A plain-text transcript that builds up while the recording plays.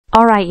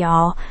Alright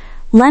y'all,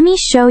 let me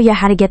show you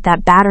how to get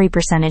that battery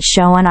percentage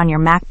showing on your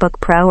MacBook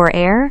Pro or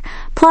Air,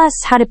 plus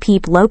how to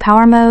peep low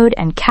power mode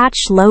and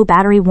catch low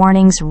battery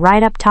warnings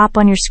right up top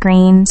on your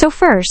screen. So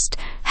first,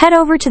 head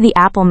over to the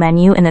Apple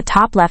menu in the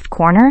top left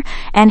corner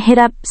and hit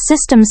up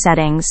System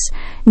Settings.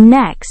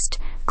 Next,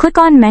 click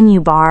on Menu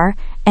Bar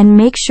and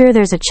make sure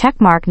there's a check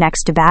mark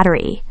next to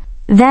Battery.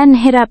 Then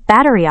hit up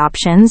Battery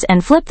Options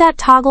and flip that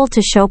toggle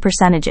to show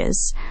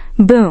percentages.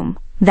 Boom,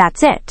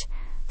 that's it.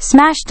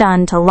 Smash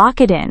Done to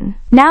lock it in.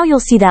 Now you'll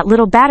see that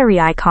little battery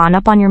icon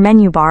up on your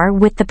menu bar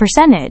with the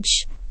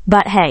percentage.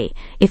 But hey,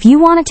 if you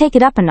want to take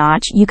it up a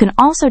notch, you can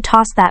also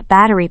toss that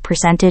battery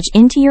percentage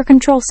into your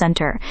control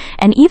center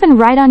and even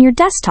right on your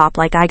desktop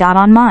like I got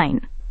on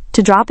mine.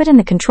 To drop it in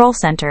the control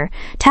center,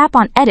 tap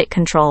on Edit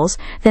Controls,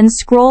 then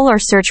scroll or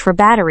search for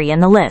battery in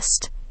the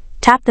list.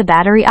 Tap the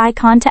battery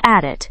icon to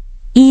add it.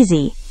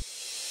 Easy.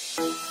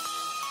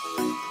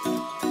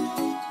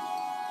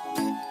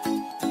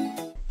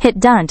 Hit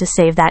Done to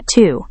save that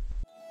too.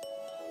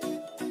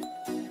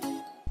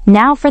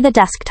 Now for the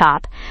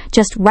desktop.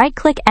 Just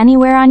right-click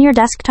anywhere on your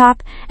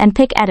desktop and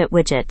pick Edit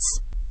Widgets.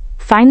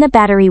 Find the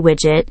battery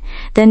widget,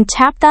 then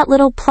tap that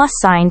little plus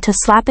sign to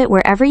slap it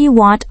wherever you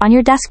want on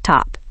your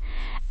desktop.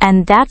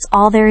 And that's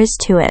all there is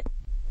to it.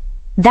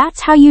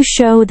 That's how you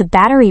show the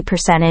battery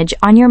percentage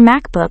on your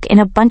MacBook in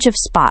a bunch of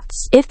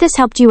spots. If this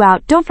helped you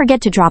out, don't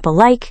forget to drop a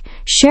like,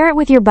 share it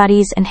with your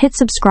buddies, and hit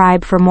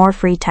subscribe for more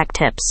free tech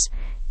tips.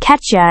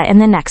 Catch ya in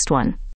the next one.